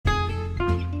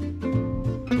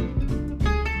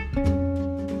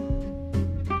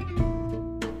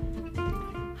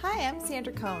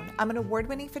Sandra Cohn. I'm an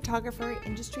award-winning photographer,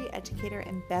 industry educator,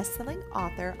 and best-selling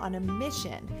author on a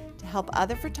mission to help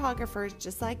other photographers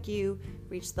just like you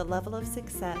reach the level of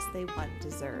success they want and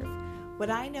deserve.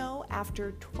 What I know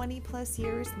after 20 plus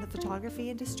years in the photography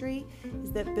industry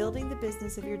is that building the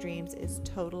business of your dreams is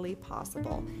totally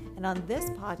possible. And on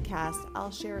this podcast, I'll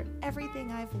share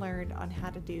everything I've learned on how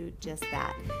to do just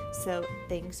that. So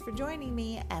thanks for joining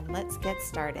me, and let's get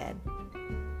started.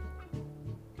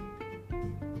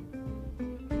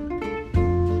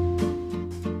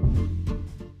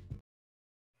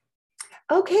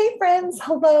 Okay, friends,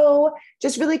 hello.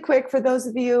 Just really quick, for those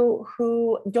of you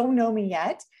who don't know me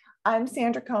yet, I'm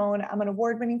Sandra Cohn. I'm an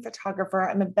award-winning photographer.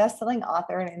 I'm a best-selling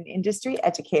author and an industry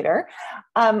educator.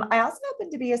 I also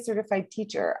happen to be a certified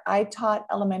teacher. I taught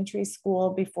elementary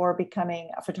school before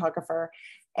becoming a photographer,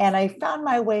 and I found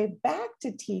my way back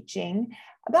to teaching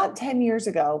about 10 years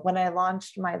ago when I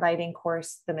launched my lighting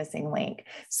course, The Missing Link.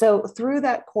 So through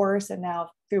that course, and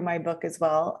now through my book as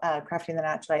well, Crafting the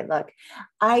Natural Light Look,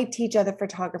 I teach other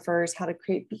photographers how to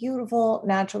create beautiful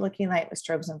natural looking light with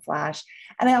strobes and flash.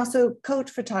 And I also coach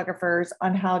photographers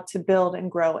on how to build and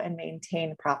grow and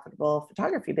maintain profitable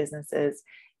photography businesses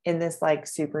in this like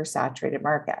super saturated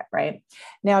market, right?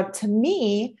 Now, to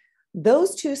me,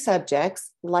 those two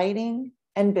subjects, lighting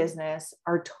and business,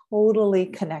 are totally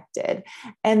connected.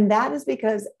 And that is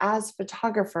because as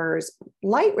photographers,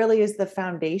 light really is the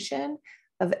foundation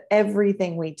of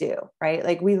everything we do, right?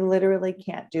 Like we literally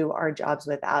can't do our jobs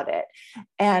without it.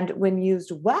 And when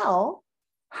used well,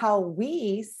 how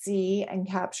we see and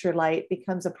capture light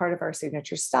becomes a part of our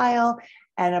signature style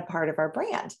and a part of our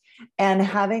brand. And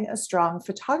having a strong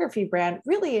photography brand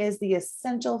really is the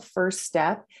essential first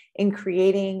step in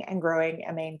creating and growing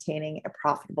and maintaining a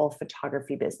profitable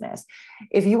photography business.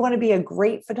 If you want to be a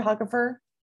great photographer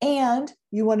and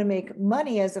you want to make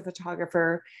money as a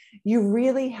photographer, you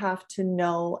really have to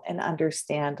know and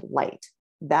understand light.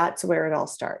 That's where it all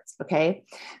starts. Okay.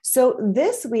 So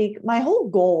this week, my whole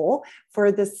goal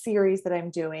for this series that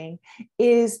I'm doing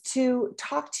is to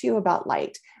talk to you about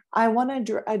light. I want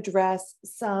to address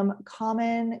some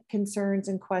common concerns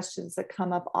and questions that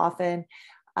come up often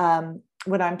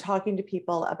when I'm talking to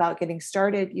people about getting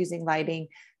started using lighting,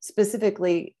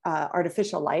 specifically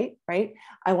artificial light, right?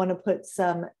 I want to put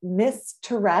some myths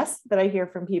to rest that I hear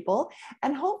from people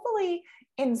and hopefully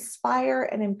inspire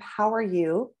and empower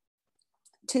you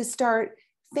to start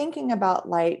thinking about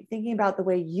light, thinking about the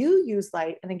way you use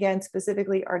light, and again,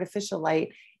 specifically artificial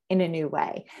light in a new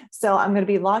way. So I'm going to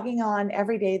be logging on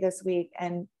every day this week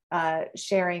and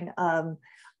sharing a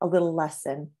little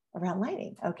lesson around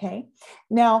lighting. Okay.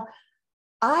 Now,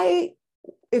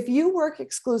 if you work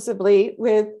exclusively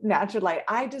with natural light,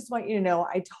 I just want you to know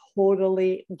I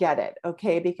totally get it,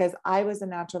 okay? Because I was a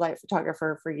natural light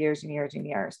photographer for years and years and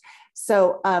years.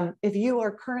 So if you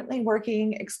are currently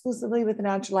working exclusively with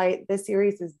natural light, this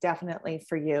series is definitely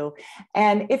for you.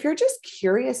 And if you're just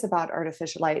curious about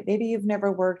artificial light, maybe you've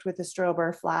never worked with a strobe or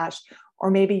a flash,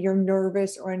 or maybe you're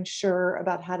nervous or unsure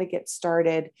about how to get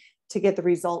started to get the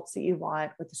results that you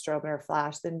want with the strobe or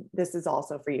flash, then this is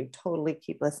also for you. Totally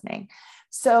keep listening.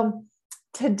 So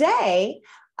today,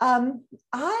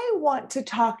 I want to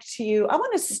talk to you. I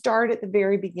want to start at the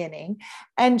very beginning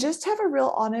and just have a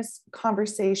real honest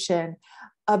conversation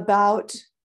about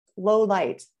low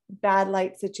light, bad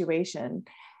light situation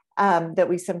that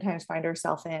we sometimes find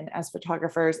ourselves in as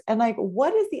photographers. And like,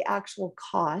 what is the actual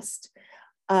cost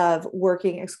of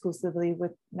working exclusively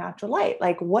with natural light?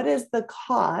 Like, what is the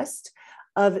cost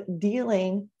of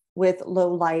dealing with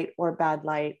low light or bad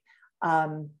light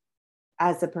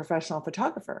as a professional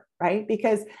photographer, right?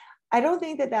 Because I don't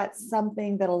think that that's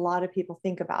something that a lot of people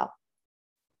think about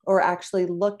or actually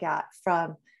look at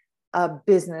from a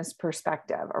business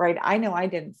perspective, right? I know I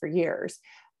didn't for years,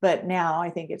 but now I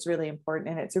think it's really important,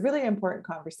 and it's a really important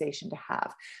conversation to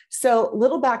have. So,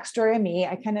 little backstory on me,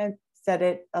 I kind of said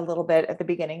it a little bit at the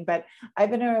beginning, but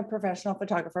I've been a professional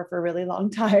photographer for a really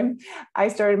long time. I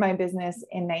started my business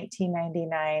in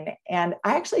 1999, and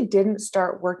I actually didn't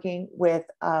start working with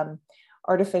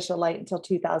artificial light until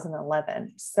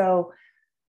 2011. So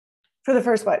for the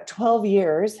first, 12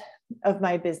 years of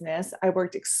my business, I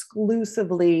worked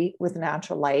exclusively with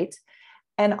natural light.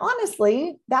 And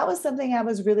honestly, that was something I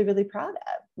was really, really proud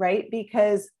of, right?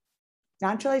 Because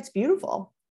natural light's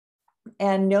beautiful.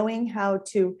 And knowing how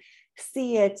to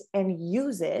see it and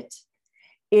use it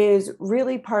is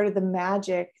really part of the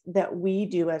magic that we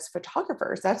do as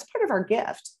photographers. That's part of our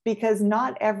gift, because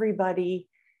not everybody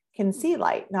can see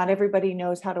light. Not everybody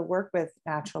knows how to work with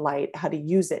natural light, how to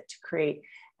use it to create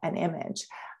an image.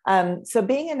 So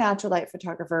being a natural light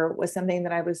photographer was something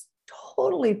that I was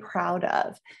totally proud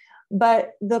of.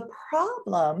 But the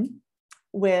problem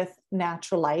with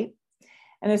natural light,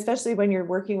 and especially when you're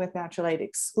working with natural light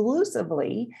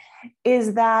exclusively,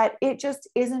 is that it just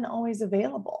isn't always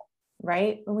available,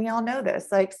 right? And we all know this,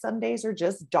 like some days are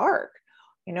just dark.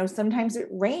 Sometimes it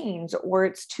rains, or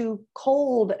it's too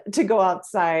cold to go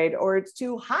outside, or it's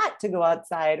too hot to go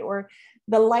outside, or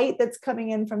the light that's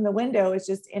coming in from the window is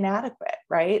just inadequate,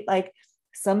 right? Like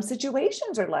some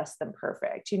situations are less than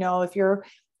perfect. If you're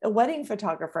a wedding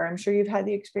photographer, I'm sure you've had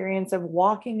the experience of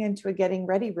walking into a getting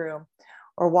ready room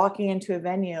or walking into a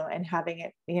venue and having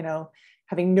it,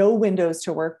 having no windows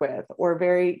to work with, or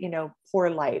very, poor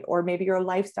light, or maybe you're a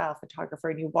lifestyle photographer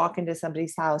and you walk into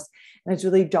somebody's house and it's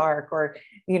really dark, or,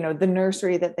 the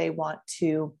nursery that they want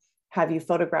to have you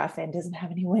photograph in doesn't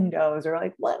have any windows, or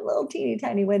like one little teeny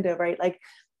tiny window, right? Like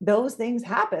those things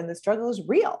happen. The struggle is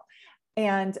real.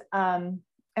 And then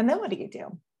what do you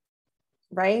do?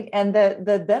 Right. And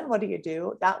then what do you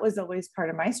do? That was always part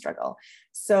of my struggle.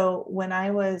 So when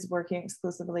I was working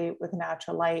exclusively with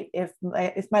natural light, if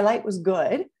my light was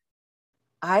good,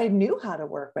 I knew how to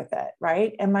work with it.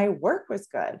 Right. And my work was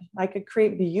good. I could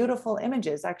create beautiful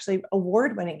images, actually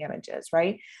award-winning images.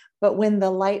 Right. But when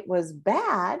the light was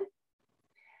bad,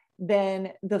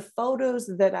 then the photos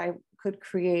that I could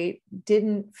create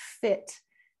didn't fit,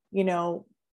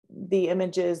 the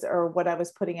images or what I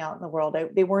was putting out in the world.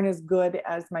 They weren't as good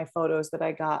as my photos that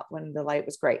I got when the light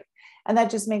was great. And that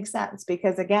just makes sense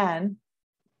because, again,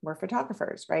 we're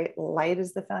photographers, right? Light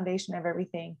is the foundation of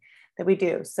everything that we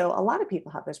do. So a lot of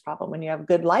people have this problem. When you have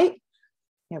good light,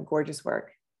 you have gorgeous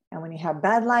work. And when you have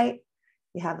bad light,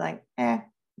 you have like,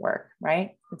 work,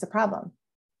 right? It's a problem.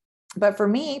 But for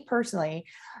me personally,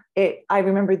 I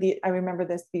remember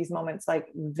these moments like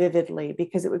vividly,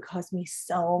 because it would cause me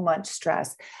so much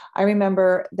stress. I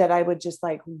remember that I would just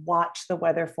like watch the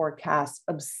weather forecast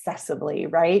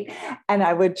obsessively, right? And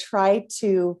I would try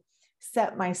to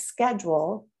set my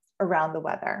schedule around the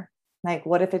weather. Like,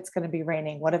 what if it's going to be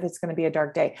raining? What if it's going to be a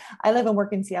dark day? I live and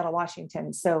work in Seattle,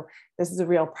 Washington. So this is a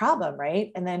real problem,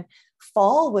 right? And then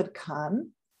fall would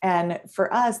come. And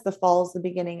for us, the fall is the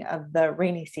beginning of the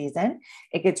rainy season.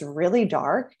 It gets really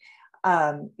dark.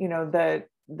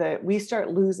 We start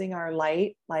losing our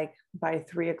light like by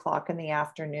 3 o'clock in the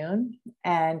afternoon.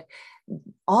 And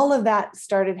all of that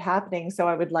started happening. So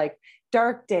I would like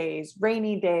dark days,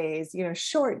 rainy days,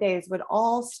 short days would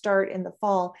all start in the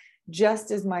fall,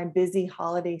 just as my busy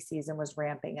holiday season was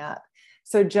ramping up.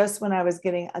 So just when I was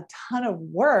getting a ton of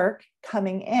work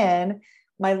coming in,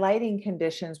 my lighting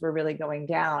conditions were really going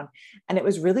down, and it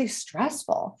was really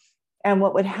stressful. And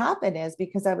what would happen is,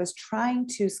 because I was trying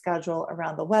to schedule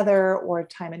around the weather or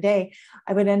time of day,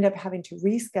 I would end up having to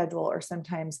reschedule or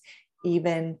sometimes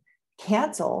even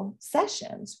cancel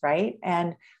sessions, right?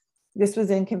 And this was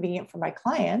inconvenient for my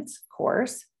clients, of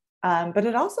course, but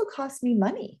it also cost me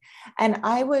money. And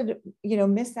I would,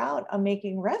 miss out on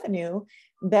making revenue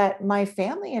that my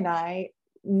family and I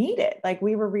needed. Like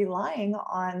we were relying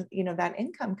on, that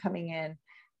income coming in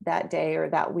that day or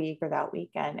that week or that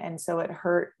weekend. And so it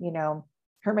hurt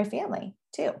my family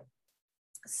too.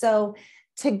 So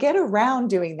to get around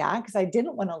doing that, because I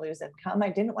didn't want to lose income, I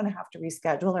didn't want to have to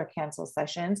reschedule or cancel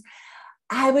sessions,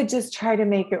 I would just try to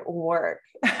make it work.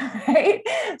 Right.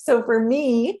 So for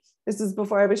me, this was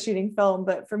before I was shooting film,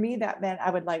 but for me, that meant I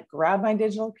would like grab my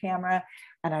digital camera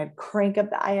and I'd crank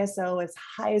up the ISO as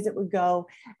high as it would go.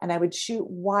 And I would shoot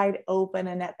wide open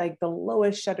and at like the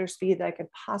lowest shutter speed that I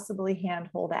could possibly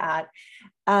handhold at.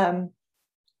 And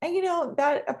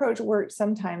that approach worked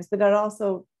sometimes, but it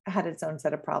also had its own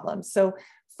set of problems. So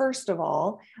first of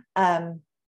all,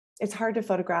 it's hard to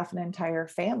photograph an entire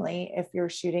family if you're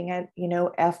shooting at,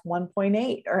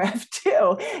 f1.8 or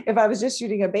f2. If I was just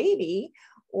shooting a baby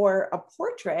or a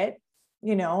portrait,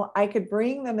 I could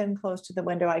bring them in close to the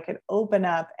window. I could open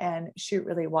up and shoot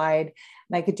really wide,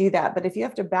 and I could do that. But if you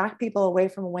have to back people away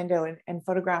from a window and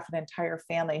photograph an entire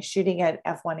family, shooting at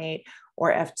f1.8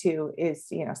 or f2 is,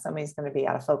 somebody's going to be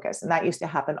out of focus. And that used to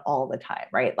happen all the time,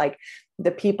 right? Like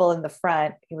the people in the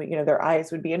front, their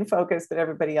eyes would be in focus, but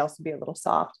everybody else would be a little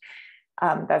soft.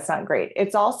 That's not great.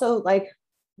 It's also like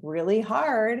really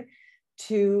hard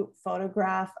to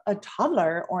photograph a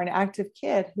toddler or an active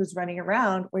kid who's running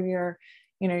around when you're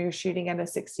shooting at a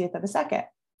 60th of a second,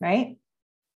 right?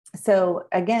 So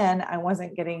again, I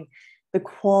wasn't getting the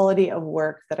quality of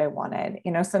work that I wanted.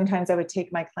 Sometimes I would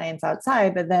take my clients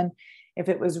outside, but then if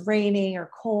it was raining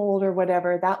or cold or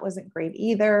whatever, that wasn't great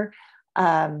either.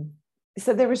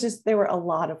 So there were a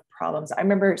lot of problems. I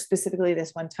remember specifically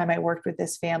this one time I worked with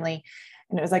this family,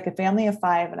 and it was like a family of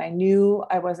 5, and I knew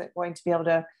I wasn't going to be able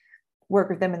to work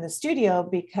with them in the studio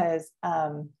because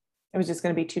it was just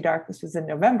going to be too dark. This was in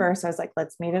November. So I was like,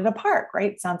 let's meet at a park,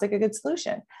 right? Sounds like a good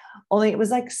solution. Only it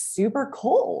was like super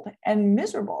cold and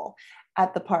miserable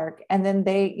at the park. And then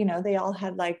they, they all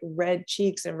had like red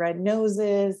cheeks and red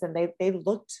noses, and they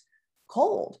looked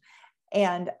cold,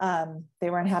 and they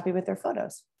weren't happy with their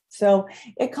photos. So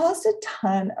it caused a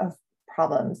ton of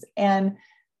problems, and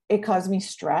it caused me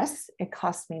stress. It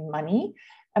cost me money,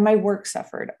 and my work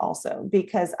suffered also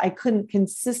because I couldn't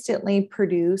consistently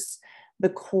produce the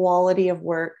quality of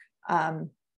work,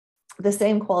 the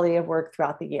same quality of work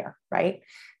throughout the year, right?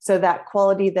 So that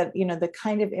quality that, the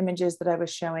kind of images that I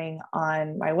was showing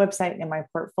on my website and in my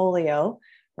portfolio,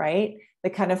 right? The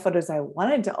kind of photos I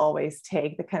wanted to always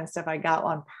take, the kind of stuff I got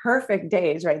on perfect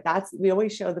days, right? We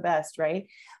always show the best, right?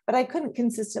 But I couldn't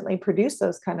consistently produce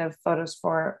those kind of photos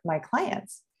for my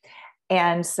clients.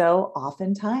 And so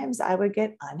oftentimes I would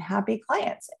get unhappy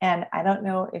clients. And I don't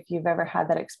know if you've ever had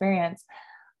that experience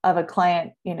of a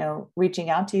client, reaching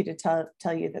out to you to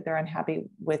tell you that they're unhappy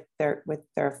with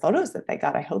their photos that they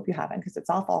got. I hope you haven't, because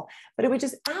it's awful, but it would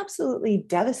just absolutely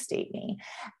devastate me.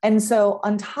 And so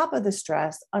on top of the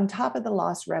stress, on top of the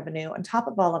lost revenue, on top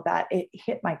of all of that, it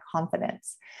hit my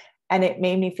confidence, and it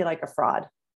made me feel like a fraud.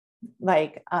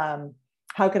 Like, how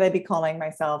could I be calling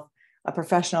myself a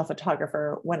professional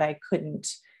photographer when I couldn't,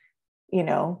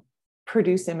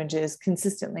 produce images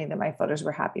consistently that my photos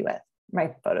were happy with?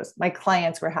 My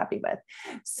clients were happy with.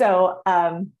 So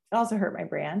it also hurt my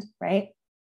brand, right?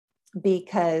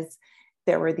 Because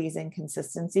there were these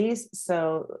inconsistencies.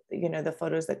 So, the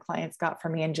photos that clients got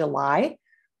from me in July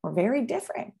were very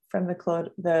different from the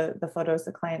photos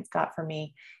the clients got from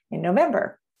me in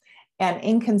November. And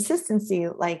inconsistency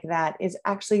like that is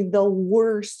actually the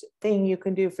worst thing you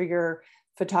can do for your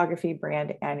photography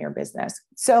brand and your business.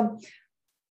 So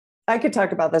I could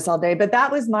talk about this all day, but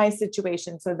that was my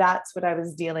situation. So that's what I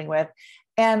was dealing with.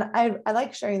 And I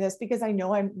like sharing this because I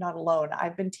know I'm not alone.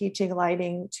 I've been teaching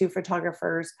lighting to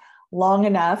photographers long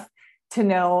enough to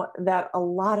know that a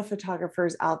lot of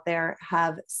photographers out there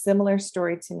have similar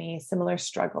story to me, similar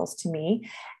struggles to me.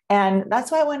 And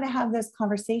that's why I wanted to have this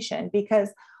conversation, because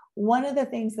one of the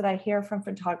things that I hear from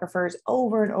photographers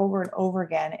over and over and over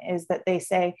again is that they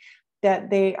say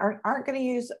that they aren't going to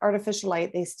use artificial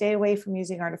light. They stay away from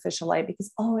using artificial light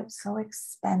because, it's so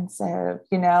expensive,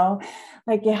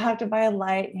 like you have to buy a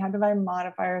light, you have to buy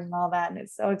modifiers and all that, and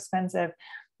it's so expensive.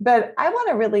 But I want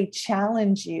to really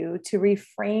challenge you to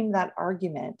reframe that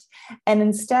argument. And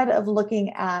instead of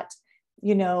looking at,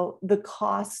 the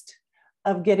cost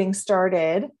of getting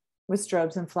started with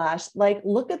strobes and flash, like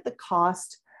look at the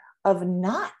cost of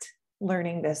not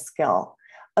learning this skill,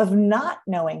 of not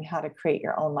knowing how to create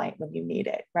your own light when you need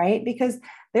it, right? Because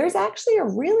there's actually a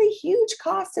really huge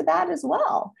cost to that as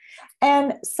well.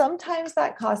 And sometimes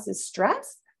that cost is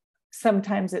stress.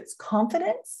 Sometimes it's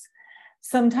confidence.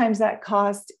 Sometimes that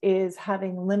cost is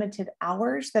having limited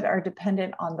hours that are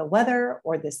dependent on the weather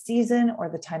or the season or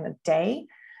the time of day.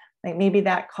 Like maybe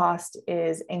that cost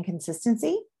is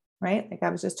inconsistency, right? Like I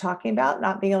was just talking about,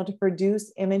 not being able to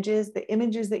produce images, the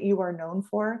images that you are known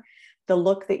for, the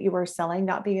look that you are selling,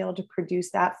 not being able to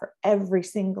produce that for every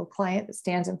single client that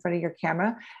stands in front of your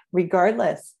camera,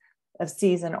 regardless of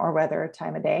season or weather or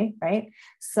time of day, right?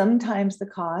 Sometimes the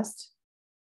cost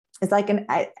is like an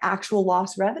actual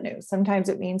lost revenue. Sometimes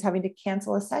it means having to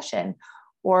cancel a session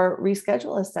or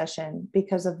reschedule a session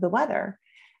because of the weather.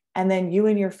 And then you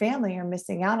and your family are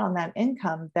missing out on that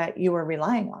income that you are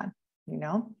relying on,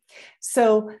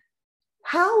 So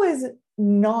how is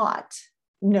not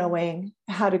knowing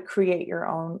how to create your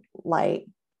own light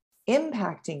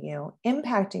impacting you,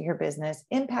 impacting your business,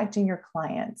 impacting your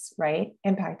clients, right?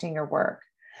 Impacting your work?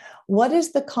 What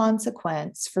is the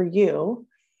consequence for you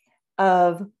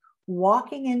of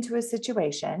walking into a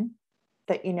situation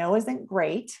that isn't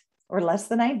great or less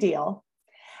than ideal,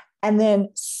 and then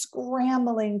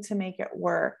scrambling to make it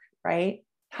work, right?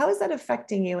 How is that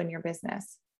affecting you and your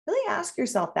business? Really ask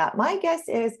yourself that. My guess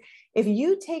is if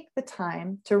you take the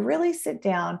time to really sit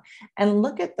down and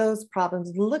look at those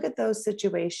problems, look at those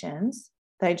situations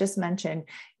that I just mentioned,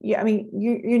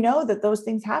 you know that those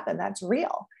things happen. That's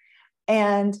real.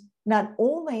 And not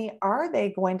only are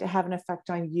they going to have an effect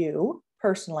on you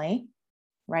personally,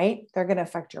 right? They're going to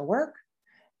affect your work.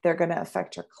 They're going to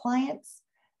affect your clients,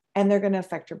 and they're going to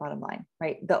affect your bottom line,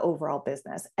 right? The overall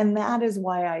business. And that is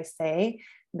why I say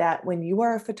that when you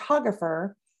are a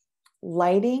photographer,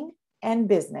 lighting and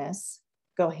business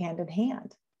go hand in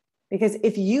hand. Because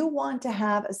if you want to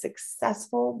have a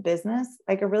successful business,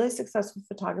 like a really successful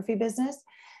photography business,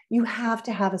 you have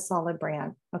to have a solid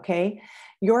brand, okay?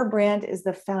 Your brand is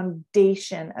the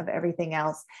foundation of everything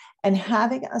else. And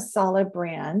having a solid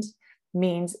brand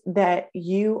means that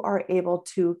you are able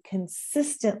to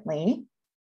consistently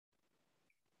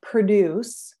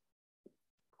produce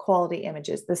quality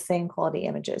images, the same quality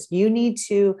images. You need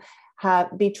to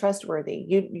be trustworthy.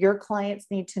 Your clients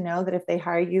need to know that if they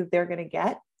hire you, they're going to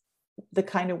get the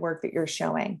kind of work that you're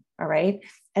showing. All right.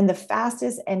 And the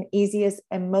fastest and easiest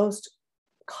and most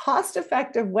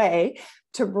cost-effective way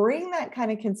to bring that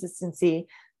kind of consistency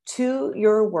to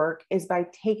your work is by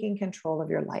taking control of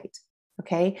your light.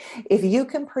 Okay. If you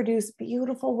can produce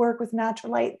beautiful work with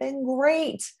natural light, then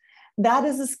great. That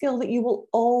is a skill that you will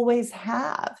always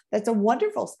have. That's a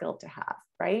wonderful skill to have,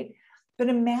 right? But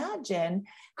imagine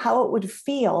how it would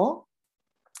feel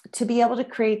to be able to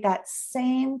create that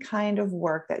same kind of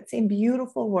work, that same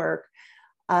beautiful work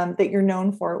that you're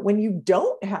known for when you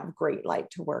don't have great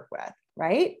light to work with,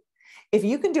 right? If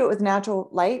you can do it with natural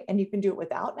light and you can do it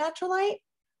without natural light,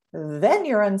 then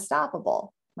you're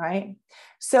unstoppable, right?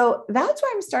 So that's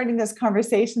why I'm starting this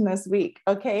conversation this week.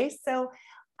 Okay. So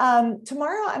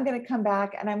tomorrow I'm going to come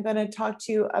back and I'm going to talk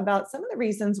to you about some of the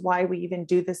reasons why we even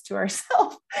do this to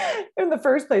ourselves in the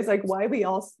first place, like why we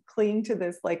all cling to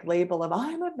this like label of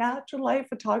I'm a natural light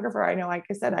photographer. I know, like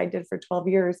I said, I did for 12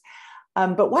 years,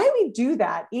 but why we do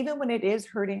that, even when it is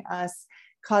hurting us,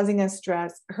 causing us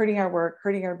stress, hurting our work,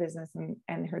 hurting our business,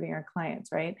 and hurting our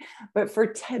clients, right? But for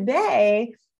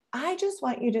today, I just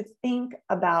want you to think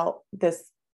about this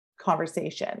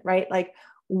conversation, right? Like,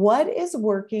 what is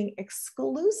working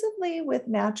exclusively with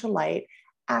natural light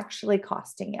actually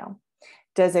costing you?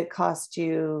 Does it cost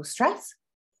you stress?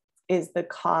 Is the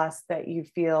cost that you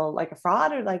feel like a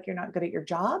fraud or like you're not good at your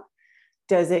job?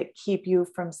 Does it keep you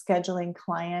from scheduling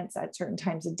clients at certain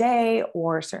times of day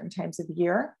or certain times of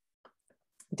year?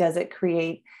 Does it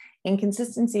create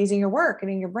inconsistencies in your work and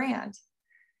in your brand?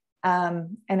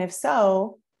 And if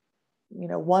so,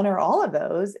 one or all of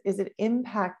those, is it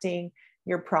impacting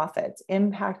your profits,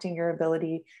 impacting your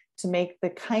ability to make the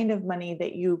kind of money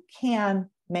that you can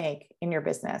make in your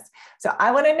business? So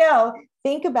I want to know,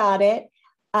 think about it.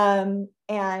 And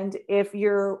if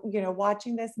you're,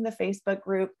 watching this in the Facebook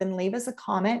group, then leave us a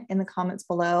comment in the comments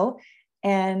below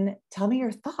and tell me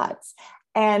your thoughts.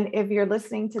 And if you're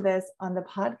listening to this on the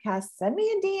podcast, send me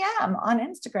a DM on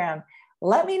Instagram.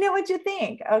 Let me know what you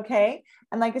think. Okay.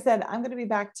 And like I said, I'm going to be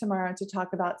back tomorrow to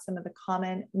talk about some of the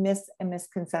common myths and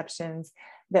misconceptions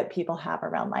that people have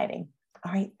around lighting.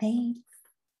 All right. Thanks.